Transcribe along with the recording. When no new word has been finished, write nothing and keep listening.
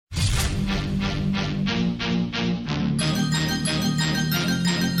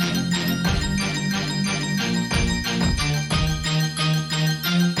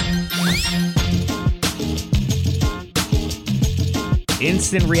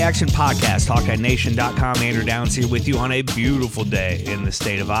Instant Reaction Podcast, HawkeyeNation.com. Andrew Downs here with you on a beautiful day in the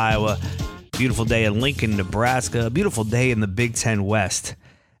state of Iowa. Beautiful day in Lincoln, Nebraska. A beautiful day in the Big Ten West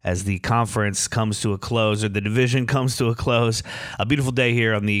as the conference comes to a close, or the division comes to a close. A beautiful day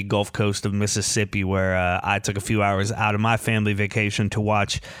here on the Gulf Coast of Mississippi, where I took a few hours out of my family vacation to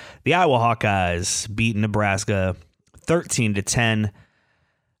watch the Iowa Hawkeyes beat Nebraska 13-10.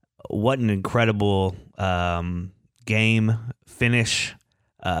 What an incredible game finish.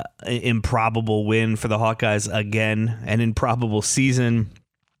 Improbable win for the Hawkeyes again. An improbable season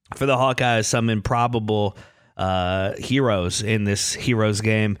for the Hawkeyes. Some improbable heroes in this heroes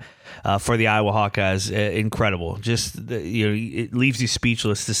game for the Iowa Hawkeyes. Incredible. Just, it leaves you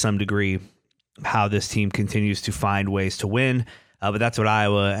speechless to some degree how this team continues to find ways to win. But that's what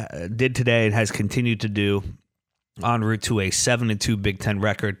Iowa did today and has continued to do, en route to a 7-2 Big Ten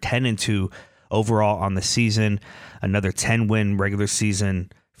record, 10-2 overall on the season. Another 10-win regular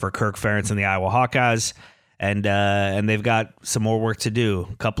season for Kirk Ferentz and the Iowa Hawkeyes. And they've got some more work to do.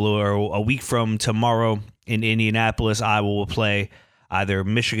 A week from tomorrow in Indianapolis, Iowa will play either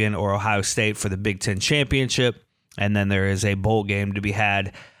Michigan or Ohio State for the Big Ten championship. And then there is a bowl game to be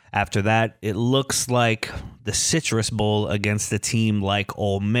had after that. It looks like the Citrus Bowl against a team like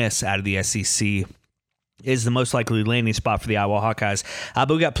Ole Miss out of the SEC is the most likely landing spot for the Iowa Hawkeyes. But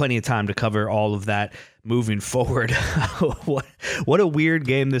we got plenty of time to cover all of that moving forward. What a weird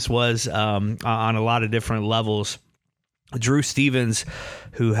game this was on a lot of different levels. Drew Stevens,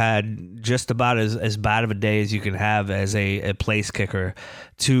 who had just about as bad of a day as you can have as a place kicker,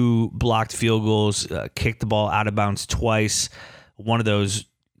 2 blocked field goals, kicked the ball out of bounds twice. One of those,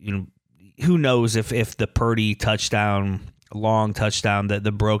 who knows if the Purdy touchdown, long touchdown,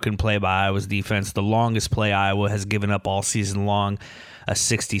 the broken play by Iowa's defense, the longest play Iowa has given up all season long, a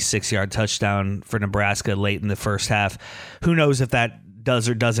 66-yard touchdown for Nebraska late in the first half. Who knows if that does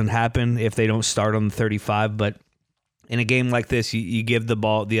or doesn't happen if they don't start on the 35, but in a game like this, you give the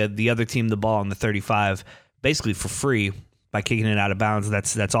ball, the other team the ball on the 35 basically for free by kicking it out of bounds.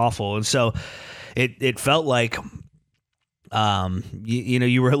 That's awful. And so it felt like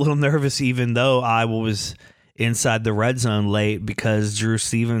you were a little nervous, even though Iowa was inside the red zone late, because Drew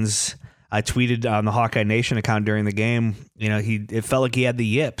Stevens, I tweeted on the Hawkeye Nation account during the game, it felt like he had the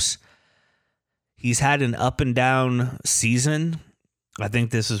yips. He's had an up and down season. I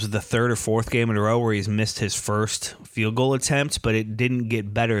think this is the 3rd or 4th game in a row where he's missed his first field goal attempt, but it didn't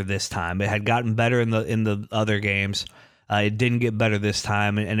get better this time. It had gotten better in the other games. It didn't get better this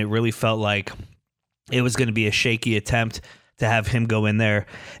time, and it really felt like it was going to be a shaky attempt to have him go in there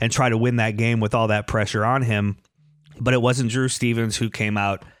and try to win that game with all that pressure on him. But it wasn't Drew Stevens who came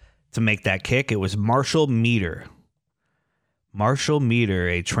out to make that kick. It was Marshall Meter. Marshall Meter,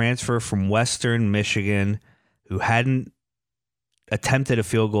 a transfer from Western Michigan who hadn't attempted a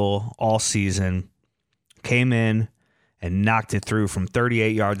field goal all season, came in and knocked it through from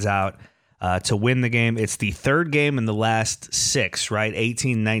 38 yards out to win the game. It's the 3rd game in the last 6, right?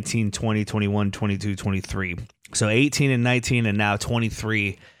 18, 19, 20, 21, 22, 23. So 18 and 19 and now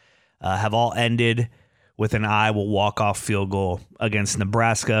 23 have all ended with an Iowa walk-off field goal against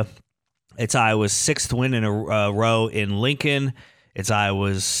Nebraska. It's Iowa's 6th win in a row in Lincoln. It's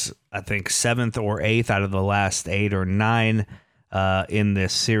Iowa's, I think, 7th or 8th out of the last 8 or 9 in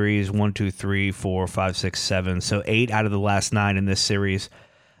this series. 1, 2, 3, 4, 5, 6, 7. So 8 out of the last 9 in this series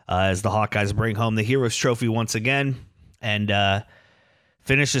as the Hawkeyes bring home the Heroes Trophy once again and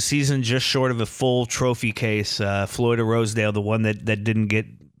finish the season just short of a full trophy case. Florida Rosedale, the one that didn't get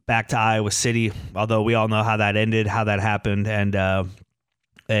back to Iowa City, although we all know how that ended, how that happened, and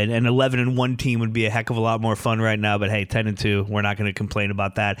an 11-1 team would be a heck of a lot more fun right now. But hey, 10-2, we're not going to complain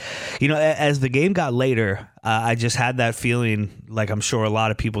about that. As the game got later, I just had that feeling, like I'm sure a lot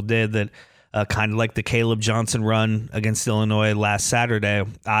of people did, that kind of like the Caleb Johnson run against Illinois last Saturday,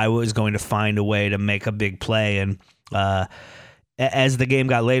 Iowa was going to find a way to make a big play. And as the game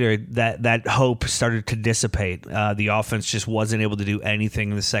got later, that hope started to dissipate. The offense just wasn't able to do anything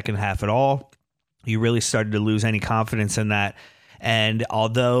in the second half at all. You really started to lose any confidence in that. And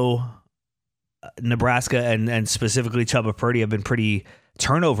although Nebraska and specifically Chubba Purdy have been pretty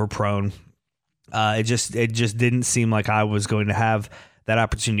turnover prone, it just didn't seem like I was going to have that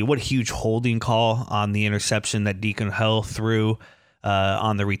opportunity. What a huge holding call on the interception that Deacon Hill threw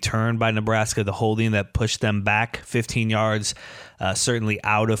on the return by Nebraska, the holding that pushed them back 15 yards, certainly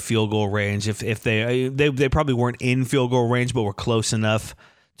out of field goal range. If they probably weren't in field goal range, but were close enough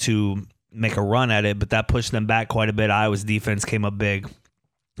to make a run at it, but that pushed them back quite a bit. Iowa's defense came up big.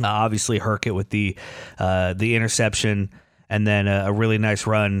 Obviously, Herkett with the interception, and then a really nice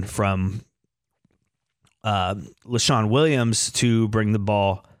run from LaShawn Williams to bring the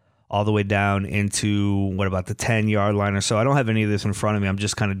ball all the way down into what about the 10-yard line or so. I don't have any of this in front of me. I'm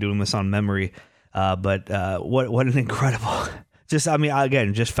just kind of doing this on memory. But what an incredible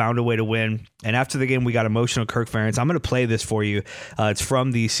just found a way to win. And after the game, we got emotional Kirk Ferentz. I'm going to play this for you. It's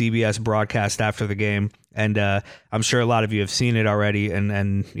from the CBS broadcast after the game. And I'm sure a lot of you have seen it already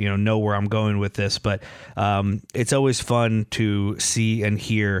and know where I'm going with this. But it's always fun to see and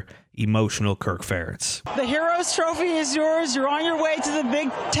hear emotional Kirk Ferentz. The Heroes Trophy is yours. You're on your way to the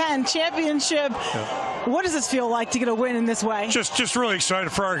Big Ten Championship. Yeah. What does this feel like to get a win in this way? Just really excited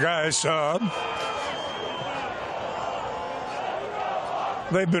for our guys.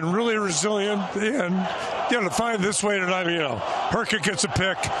 They've been really resilient, and to find this way tonight, Herkitt gets a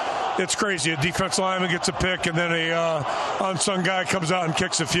pick. It's crazy. A defense lineman gets a pick, and then a unsung guy comes out and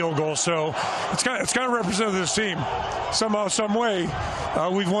kicks a field goal. So it's kind of represented this team. Somehow, some way,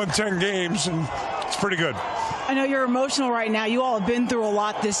 we've won 10 games, and it's pretty good. I know you're emotional right now. You all have been through a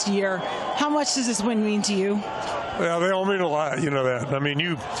lot this year. How much does this win mean to you? Yeah, they all mean a lot, you know that. I mean,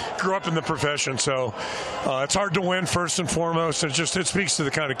 you grew up in the profession, so it's hard to win first and foremost. It speaks to the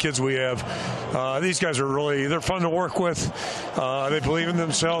kind of kids we have. These guys are they're fun to work with. They believe in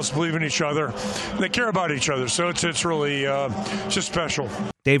themselves, believe in each other. They care about each other, so it's really just special.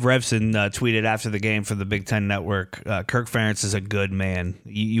 Dave Revson tweeted after the game for the Big Ten Network, Kirk Ferentz is a good man.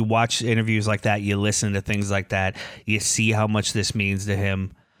 You watch interviews like that, you listen to things like that, you see how much this means to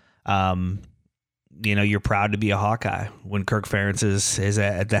him. You're proud to be a Hawkeye when Kirk Ferentz is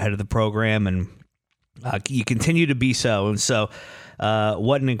at the head of the program, and you continue to be so. And so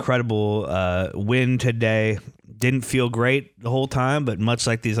what an incredible win today. Didn't feel great the whole time, but much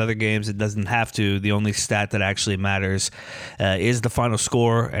like these other games, it doesn't have to. The only stat that actually matters is the final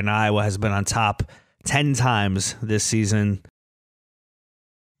score, and Iowa has been on top 10 times this season.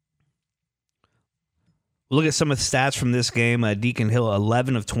 Look at some of the stats from this game. Deacon Hill,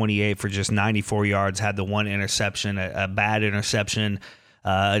 11 of 28 for just 94 yards, had the one interception, a bad interception.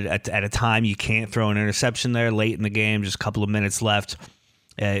 At a time you can't throw an interception there late in the game, just a couple of minutes left.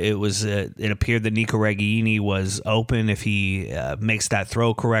 It appeared that Nico Regaini was open if he makes that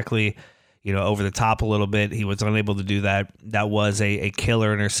throw correctly, over the top a little bit. He was unable to do that. That was a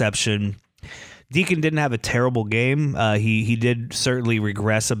killer interception. Deacon didn't have a terrible game. He did certainly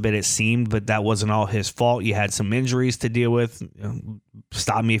regress a bit, it seemed, but that wasn't all his fault. You had some injuries to deal with.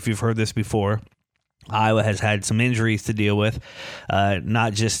 Stop me if you've heard this before. Iowa has had some injuries to deal with,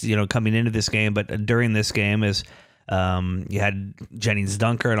 not just coming into this game, but during this game. You had Jennings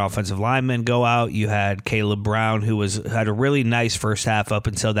Dunker, an offensive lineman, go out. You had Caleb Brown, who had a really nice first half up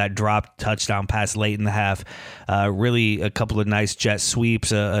until that dropped touchdown pass late in the half. Really a couple of nice jet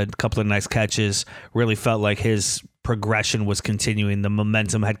sweeps, a couple of nice catches. Really felt like his progression was continuing. The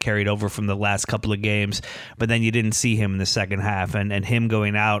momentum had carried over from the last couple of games, but then you didn't see him in the second half. And him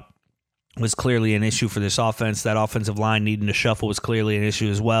going out was clearly an issue for this offense. That offensive line needing to shuffle was clearly an issue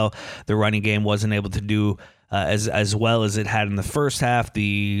as well. The running game wasn't able to do as well as it had in the first half.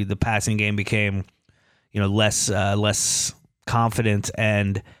 The passing game became, less confident,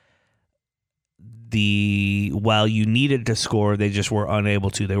 and while you needed to score, they just were unable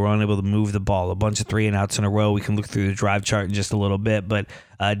to. They were unable to move the ball. A bunch of 3-and-outs in a row. We can look through the drive chart in just a little bit, but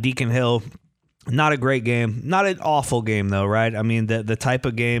Deacon Hill, not a great game, not an awful game though, right? I mean, the type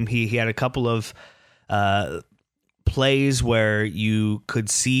of game he had a couple of plays where you could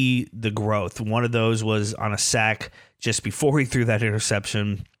see the growth. One of those was on a sack just before he threw that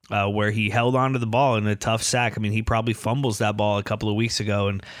interception, where he held onto the ball in a tough sack. I mean, he probably fumbles that ball a couple of weeks ago,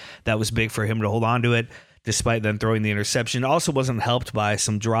 and that was big for him to hold on to it, despite then throwing the interception. Also wasn't helped by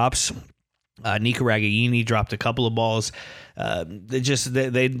some drops. Nico Regaini dropped a couple of balls.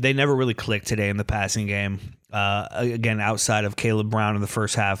 They never really clicked today in the passing game. Again, outside of Caleb Brown in the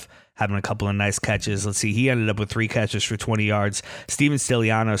first half, having a couple of nice catches. Let's see, he ended up with 3 catches for 20 yards. Steven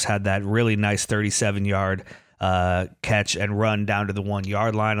Stilianos had that really nice 37-yard catch and run down to the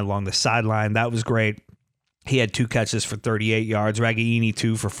 1-yard line along the sideline. That was great. He had 2 catches for 38 yards. Regaini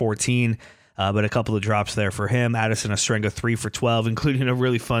 2 for 14. But a couple of drops there for him. Addison Ostrenga 3 for 12, including a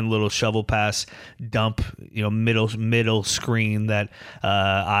really fun little shovel pass dump, middle screen that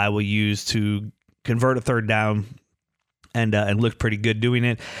Iowa used to convert a third down and looked pretty good doing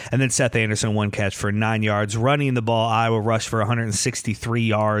it. And then Seth Anderson, 1 catch for 9 yards. Running the ball, Iowa rushed for 163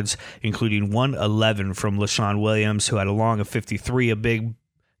 yards, including 111 from LaShawn Williams, who had a long of 53, a big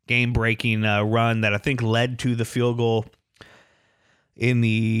game-breaking run that I think led to the field goal in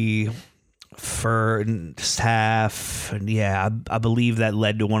the first half. Yeah, I believe that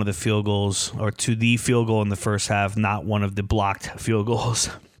led to one of the field goals, or to the field goal in the first half, not one of the blocked field goals.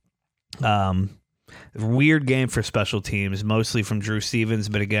 Weird game for special teams, mostly from Drew Stevens.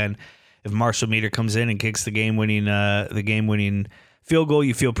 But again, if Marshall Meter comes in and kicks the game-winning field goal,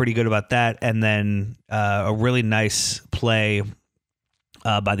 you feel pretty good about that. And then a really nice play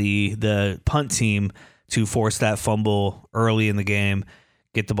by the punt team to force that fumble early in the game,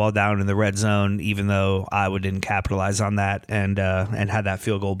 get the ball down in the red zone, even though Iowa didn't capitalize on that and had that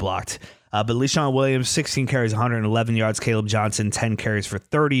field goal blocked. But LeSean Williams, 16 carries, 111 yards. Caleb Johnson, 10 carries for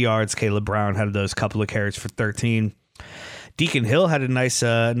 30 yards. Caleb Brown had those couple of carries for 13. Deacon Hill had a nice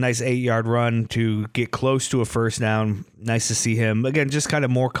 8-yard run to get close to a first down. Nice to see him again, just kind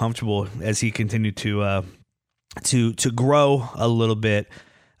of more comfortable as he continued to grow a little bit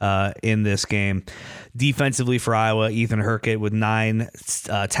in this game. Defensively for Iowa, Ethan Hurkett with 9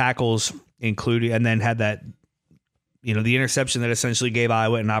 tackles, including, and then had that, the interception that essentially gave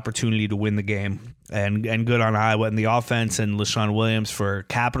Iowa an opportunity to win the game. And good on Iowa in the offense and LeSean Williams for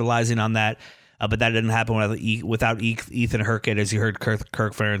capitalizing on that. But that didn't happen without Ethan Hurkett, as you heard Kirk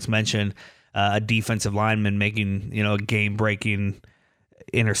Ferentz mention, a defensive lineman making a game-breaking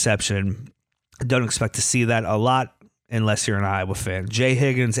interception. Don't expect to see that a lot unless you're an Iowa fan. Jay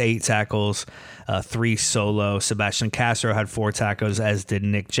Higgins, 8 tackles, 3 solo. Sebastian Castro had 4 tackles, as did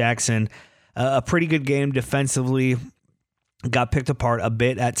Nick Jackson. A pretty good game defensively. Got picked apart a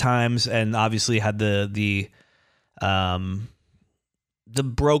bit at times, and obviously had the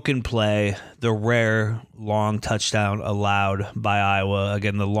broken play, the rare long touchdown allowed by Iowa.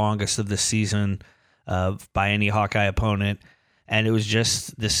 Again, the longest of the season by any Hawkeye opponent. And it was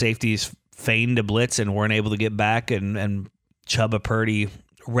just the safeties feigned a blitz and weren't able to get back, and Chubba Purdy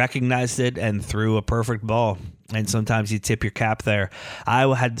recognized it and threw a perfect ball. And sometimes you tip your cap there.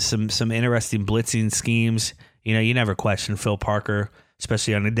 Iowa had some interesting blitzing schemes. You never question Phil Parker,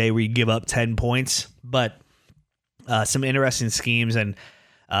 especially on a day where you give up 10 points. But some interesting schemes, and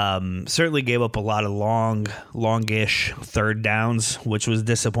certainly gave up a lot of longish third downs, which was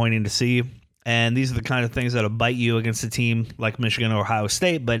disappointing to see. And these are the kind of things that'll bite you against a team like Michigan or Ohio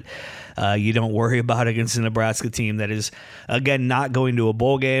State, but you don't worry about against a Nebraska team that is, again, not going to a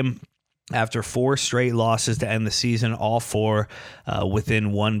bowl game after 4 straight losses to end the season, all 4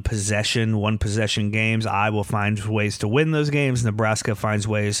 within one possession games. Iowa finds ways to win those games. Nebraska finds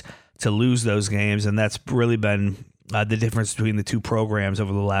ways to lose those games, and that's really been the difference between the two programs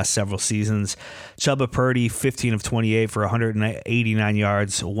over the last several seasons. Chubba Purdy, 15 of 28 for 189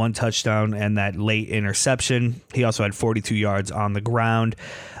 yards, 1 touchdown, and that late interception. He also had 42 yards on the ground.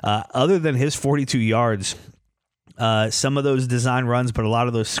 Other than his 42 yards, some of those design runs, but a lot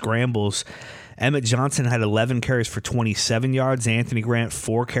of those scrambles, Emmett Johnson had 11 carries for 27 yards. Anthony Grant,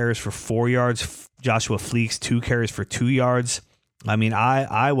 4 carries for 4 yards. Joshua Fleeks, 2 carries for 2 yards. I mean,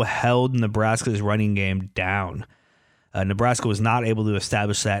 Iowa held Nebraska's running game down. Nebraska was not able to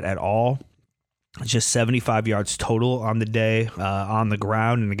establish that at all. Just 75 yards total on the day on the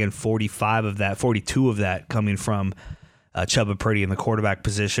ground. And again, 42 of that coming from Chubba Purdy in the quarterback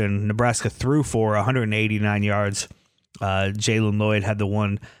position. Nebraska threw for 189 yards. Jalen Lloyd had the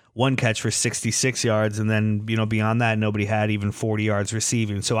one catch for 66 yards. And then, beyond that, nobody had even 40 yards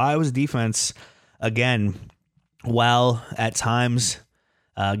receiving. So Iowa's defense, again, while at times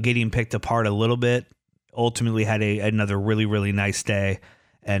getting picked apart a little bit, ultimately had another really, really nice day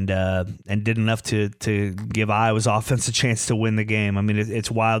and did enough to give Iowa's offense a chance to win the game. I mean, it's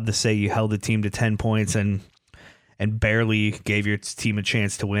wild to say you held the team to 10 points and barely gave your team a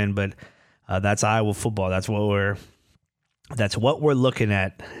chance to win, but that's Iowa football. That's what we're looking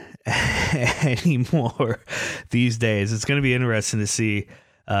at anymore these days. It's going to be interesting to see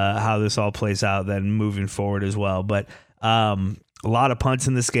how this all plays out then moving forward as well. But a lot of punts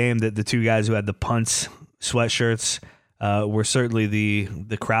in this game. The two guys who had the punts sweatshirts were certainly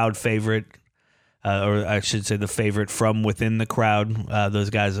the crowd favorite, or I should say the favorite from within the crowd. Those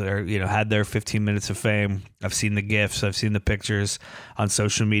guys are had their 15 minutes of fame. I've seen the GIFs. I've seen the pictures on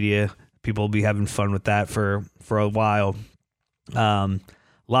social media. People will be having fun with that for a while. A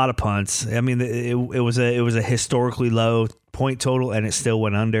lot of punts. I mean, it was a historically low point total, and it still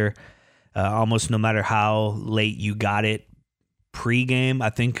went under. Almost no matter how late you got it pre-game. I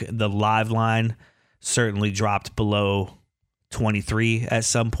think the live line certainly dropped below 23 at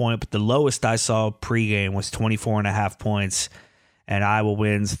some point, but the lowest I saw pre-game was 24.5 points, and Iowa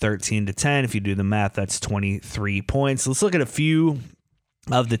wins 13-10. If you do the math, that's 23 points. Let's look at a few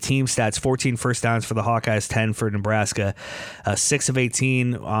of the team stats. 14 first downs for the Hawkeyes, 10 for Nebraska, 6 of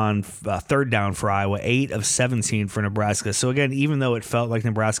 18 on third down for Iowa, 8 of 17 for Nebraska. So again, even though it felt like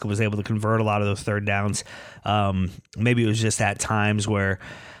Nebraska was able to convert a lot of those third downs, maybe it was just at times where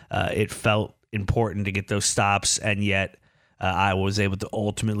it felt important to get those stops, and yet Iowa was able to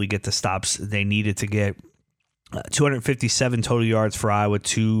ultimately get the stops they needed to get. 257 total yards for Iowa,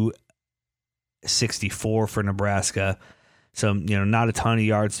 264 for Nebraska. So, not a ton of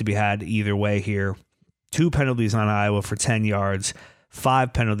yards to be had either way here. 2 penalties on Iowa for 10 yards,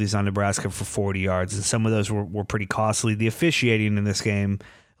 5 penalties on Nebraska for 40 yards, and some of those were pretty costly. The officiating in this game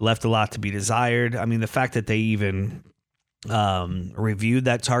left a lot to be desired. I mean, the fact that they even reviewed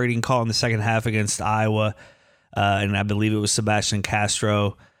that targeting call in the second half against Iowa, and I believe it was Sebastian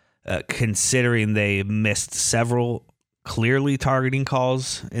Castro, considering they missed several clearly targeting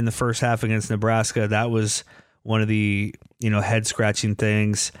calls in the first half against Nebraska, that was one of the head-scratching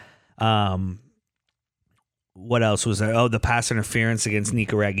things. What else was there? Oh, the pass interference against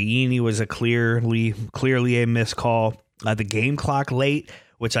Nico Ragaini was a clearly a missed call. The game clock late,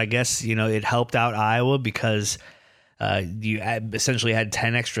 which I guess it helped out Iowa because you essentially had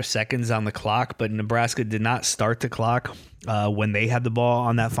 10 extra seconds on the clock, but Nebraska did not start the clock when they had the ball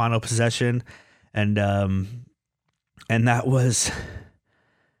on that final possession, and that was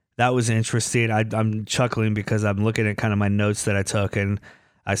interesting. I'm chuckling because I'm looking at kind of my notes that I took, and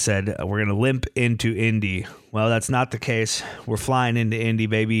I said we're gonna limp into Indy. Well, that's not the case. We're flying into Indy,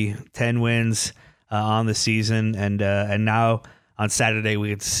 baby. 10 wins on the season, and now on Saturday we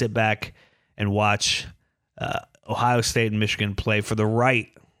get to sit back and watch Ohio State and Michigan play for the right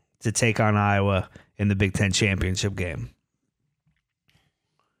to take on Iowa in the Big Ten championship game.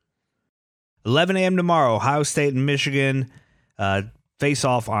 11 a.m. tomorrow, Ohio State and Michigan face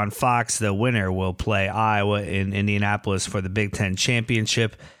off on Fox. The winner will play Iowa in Indianapolis for the Big Ten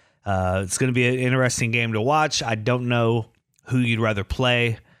championship. It's going to be an interesting game to watch. I don't know who you'd rather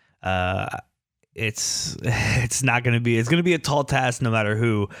play. It's not going to be. It's going to be a tall task no matter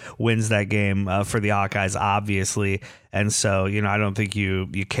who wins that game for the Hawkeyes, obviously. And so, I don't think you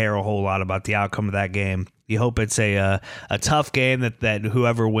care a whole lot about the outcome of that game. You hope it's a tough game that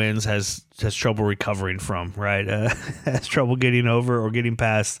whoever wins has trouble recovering from, right? Has trouble getting over or getting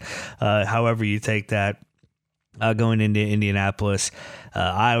past, however you take that. Going into Indianapolis,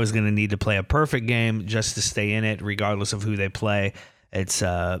 Iowa's going to need to play a perfect game just to stay in it, regardless of who they play. It's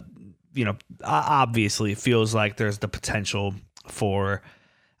obviously it feels like there's the potential for,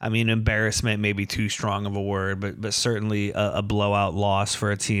 embarrassment may be too strong of a word, but certainly a blowout loss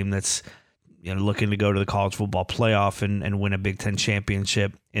for a team that's looking to go to the college football playoff and win a Big Ten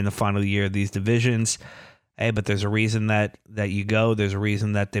championship in the final year of these divisions. Hey, but there's a reason that you go. There's a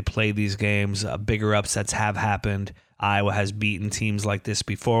reason that they play these games. Bigger upsets have happened. Iowa has beaten teams like this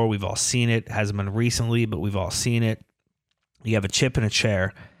before. We've all seen it. It hasn't been recently, but we've all seen it. You have a chip in a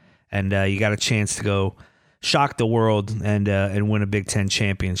chair, and you got a chance to go shock the world and win a Big Ten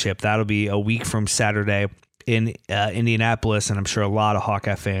championship. That'll be a week from Saturday in Indianapolis, and I'm sure a lot of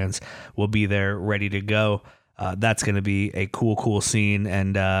Hawkeye fans will be there ready to go. That's going to be a cool scene,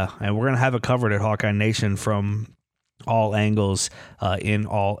 and we're going to have it covered at Hawkeye Nation from all angles in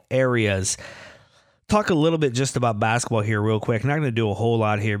all areas. Talk a little bit just about basketball here real quick. I'm not going to do a whole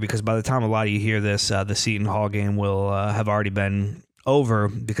lot here because by the time a lot of you hear this, the Seton Hall game will have already been over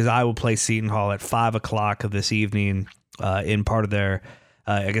because I will play Seton Hall at 5 o'clock of this evening in part of their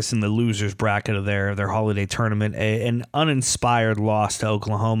I guess in the losers bracket of their holiday tournament, an uninspired loss to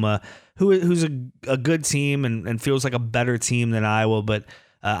Oklahoma, who's a good team and feels like a better team than Iowa, but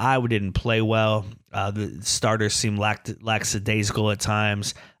Iowa didn't play well. The starters seemed lackadaisical at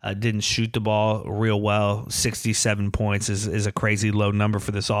times, didn't shoot the ball real well. 67 points is a crazy low number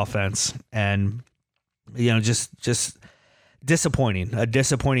for this offense, and just disappointing. A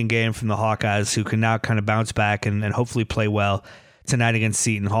disappointing game from the Hawkeyes, who can now kind of bounce back and hopefully play well tonight against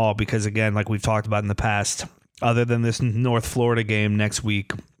Seton Hall, because again, like we've talked about in the past, other than this North Florida game next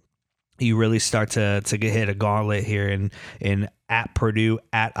week, you really start to get hit a gauntlet here in at Purdue,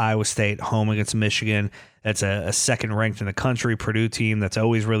 at Iowa State, home against Michigan. That's a second ranked in the country Purdue team that's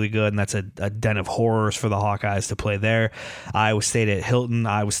always really good, and that's a den of horrors for the Hawkeyes to play there. Iowa State at Hilton.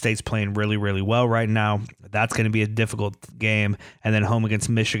 Iowa State's playing really, really well right now. That's going to be a difficult game. And then home against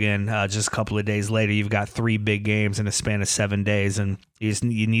Michigan just a couple of days later. You've got 3 big games in a span of 7 days, and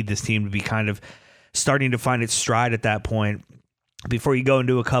you need this team to be kind of starting to find its stride at that point before you go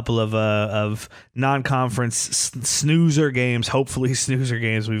into a couple of non-conference snoozer games, hopefully snoozer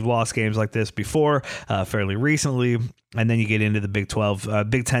games. We've lost games like this before fairly recently. And then you get into the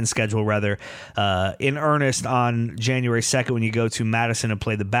Big Ten schedule, rather, in earnest on January 2nd when you go to Madison and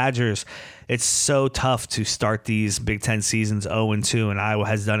play the Badgers. It's so tough to start these Big Ten seasons 0-2, and Iowa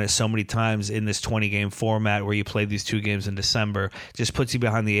has done it so many times in this 20-game format where you play these 2 games in December. It just puts you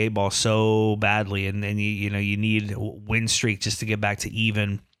behind the 8 ball so badly, and then you need a win streak just to get back to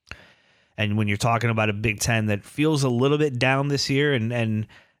even. And when you're talking about a Big Ten that feels a little bit down this year and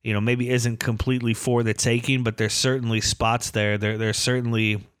maybe isn't completely for the taking, but there's certainly spots there. There's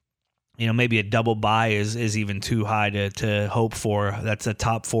certainly, maybe a double bye is even too high to hope for. That's a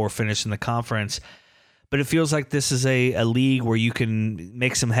top 4 finish in the conference. But it feels like this is a league where you can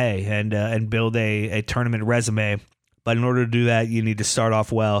make some hay and build a tournament resume. But in order to do that, you need to start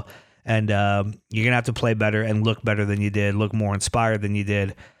off well. And you're going to have to play better and look better than you did, look more inspired than you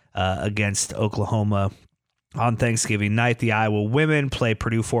did against Oklahoma on Thanksgiving night. The Iowa women play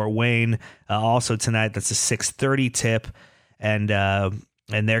Purdue Fort Wayne also tonight. That's a 6:30 tip.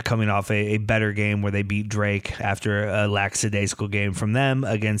 And they're coming off a better game where they beat Drake after a lackadaisical game from them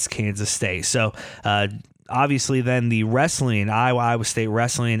against Kansas State. So obviously then the wrestling, Iowa State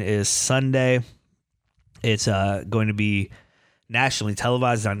wrestling is Sunday. It's going to be nationally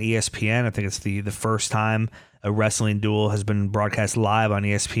televised on ESPN. I think it's the first time a wrestling duel has been broadcast live on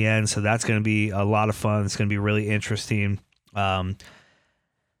ESPN. So that's going to be a lot of fun. It's going to be really interesting.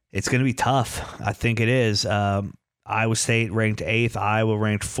 It's going to be tough. I think it is. Iowa State ranked 8th, Iowa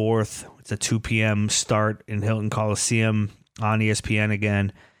ranked 4th. It's a 2 p.m. start in Hilton Coliseum on ESPN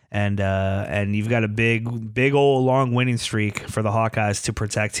again. And you've got a big old long winning streak for the Hawkeyes to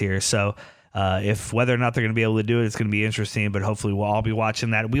protect here. So if whether or not they're going to be able to do it, it's going to be interesting, but hopefully we'll all be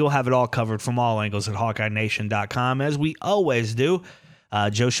watching that. We will have it all covered from all angles at HawkeyeNation.com, as we always do.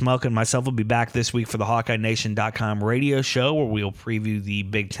 Joe Schmelk and myself will be back this week for the HawkeyeNation.com radio show, where we'll preview the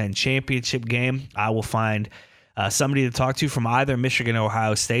Big Ten championship game. I will find somebody to talk to from either Michigan or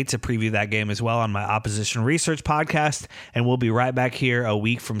Ohio State to preview that game as well on my opposition research podcast. And we'll be right back here a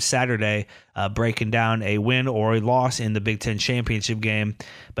week from Saturday breaking down a win or a loss in the Big Ten championship game.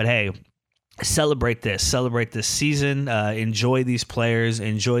 But hey, celebrate this season, enjoy these players,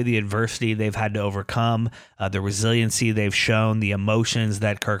 enjoy the adversity they've had to overcome, the resiliency they've shown, the emotions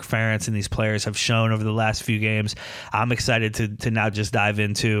that Kirk Ferentz and these players have shown over the last few games. I'm excited to now just dive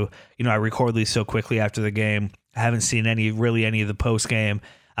into, I record these so quickly after the game. I haven't seen any of the post game.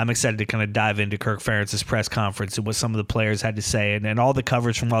 I'm excited to kind of dive into Kirk Ferentz's press conference and what some of the players had to say, and all the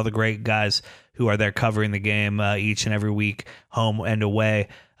coverage from all the great guys who are there covering the game each and every week, home and away.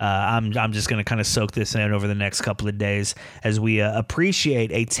 I'm just going to kind of soak this in over the next couple of days as we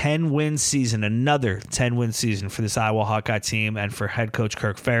appreciate a 10-win season, another 10-win season for this Iowa Hawkeye team and for head coach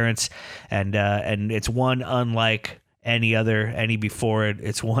Kirk Ferentz. And it's one unlike any before it.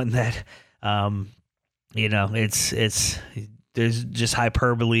 It's one that, it's there's just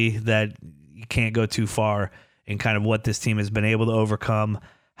hyperbole that you can't go too far in kind of what this team has been able to overcome,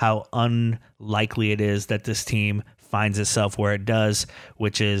 how unlikely it is that this team finds itself where it does,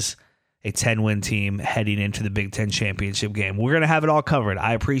 which is a 10-win team heading into the Big Ten championship game. We're going to have it all covered.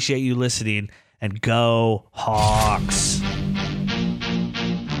 I appreciate you listening, and go Hawks.